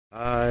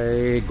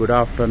Hi, good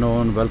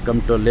afternoon.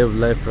 Welcome to Live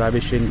Life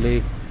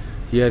Ravishingly.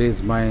 Here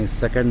is my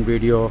second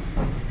video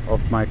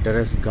of my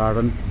terrace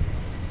garden.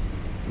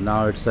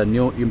 Now it's a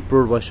new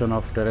improved version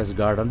of terrace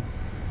garden.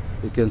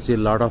 You can see a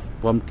lot of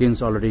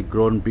pumpkins already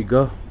grown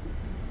bigger.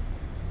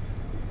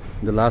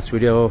 In the last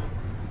video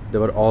they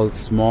were all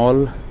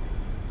small.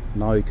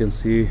 Now you can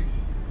see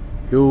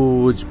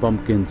huge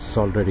pumpkins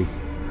already.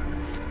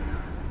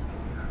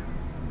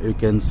 You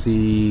can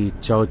see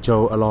chow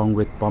chow along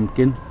with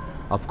pumpkin.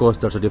 Of course,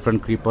 there's a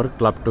different creeper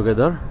clubbed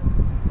together.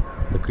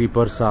 The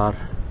creepers are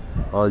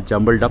all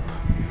jumbled up.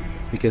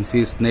 You can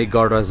see snake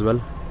gourd as well.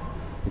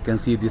 You can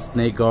see the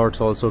snake gourds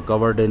also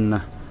covered in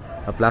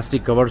a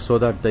plastic cover so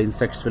that the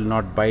insects will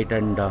not bite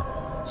and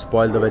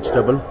spoil the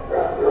vegetable.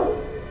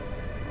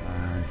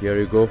 And here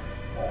you go.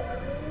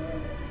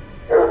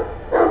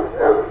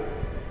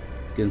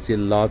 You can see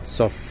lots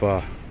of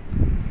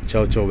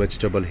chow chow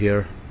vegetable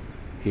here.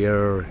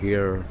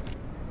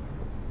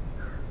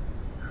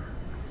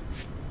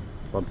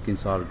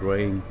 Pumpkins are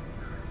growing.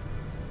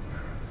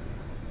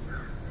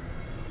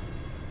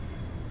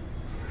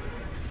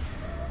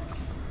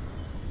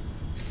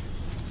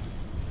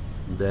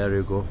 There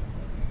you go.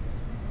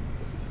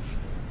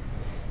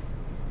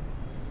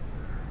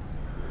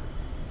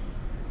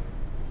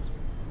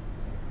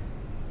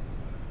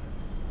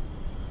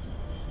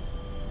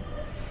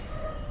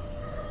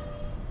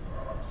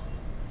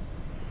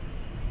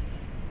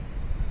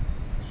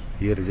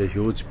 Here is a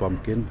huge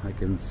pumpkin. I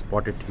can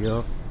spot it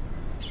here.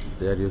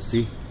 There you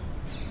see.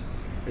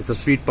 It's a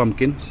sweet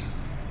pumpkin.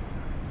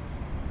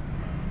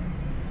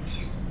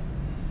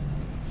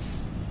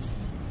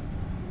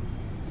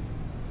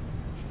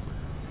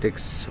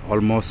 Takes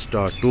almost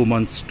 2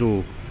 months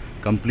to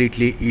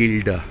completely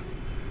yield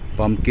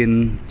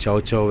pumpkin,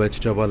 chow chow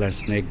vegetable and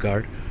snake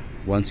gourd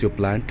once you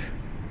plant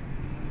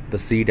the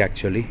seed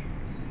actually.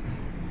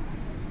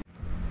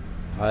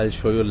 I'll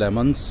show you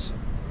lemons.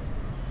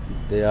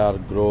 They are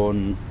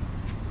grown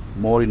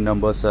more in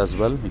numbers as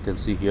well. You can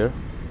see here.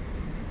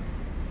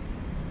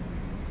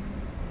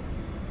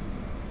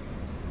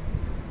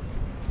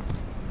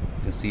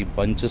 You can see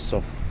bunches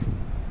of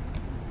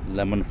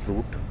lemon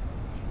fruit,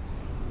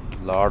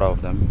 lot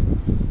of them.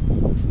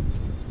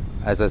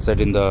 As I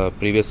said in the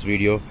previous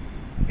video,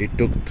 it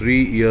took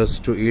 3 years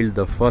to yield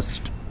the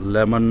first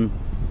lemon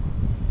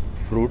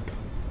fruit.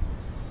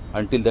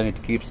 Until then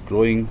it keeps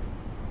growing,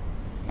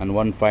 and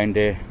one fine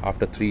day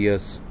after 3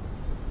 years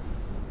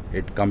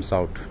it comes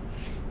out.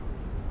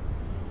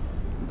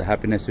 The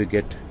happiness you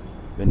get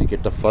when you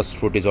get the first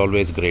fruit is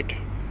always great.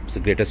 It's the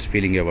greatest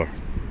feeling ever.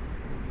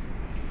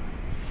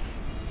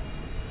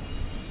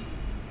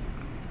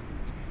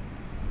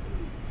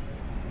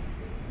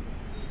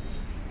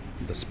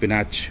 The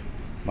spinach,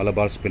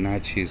 Malabar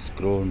spinach, is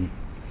grown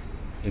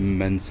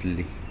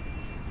immensely.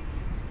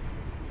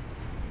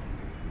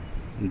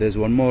 And there's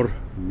one more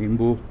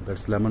nimbu,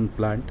 that's lemon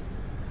plant,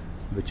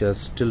 which has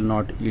still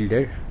not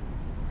yielded.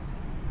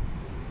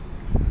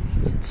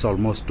 It's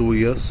almost 2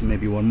 years,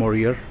 maybe one more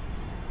year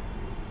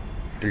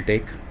it'll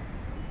take.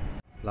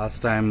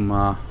 Last time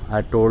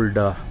I told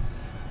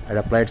I'd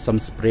applied some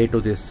spray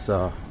to this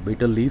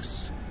beetle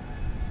leaves.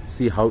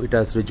 See how it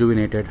has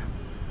rejuvenated.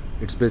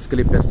 It's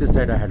basically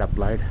pesticide I had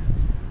applied.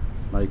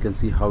 Now you can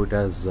see how it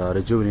has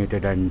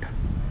rejuvenated and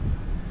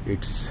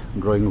it's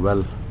growing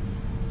well.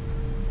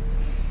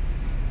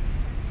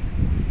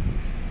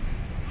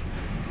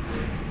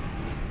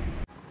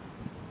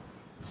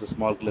 It's a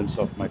small glimpse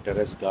of my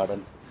terrace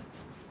garden.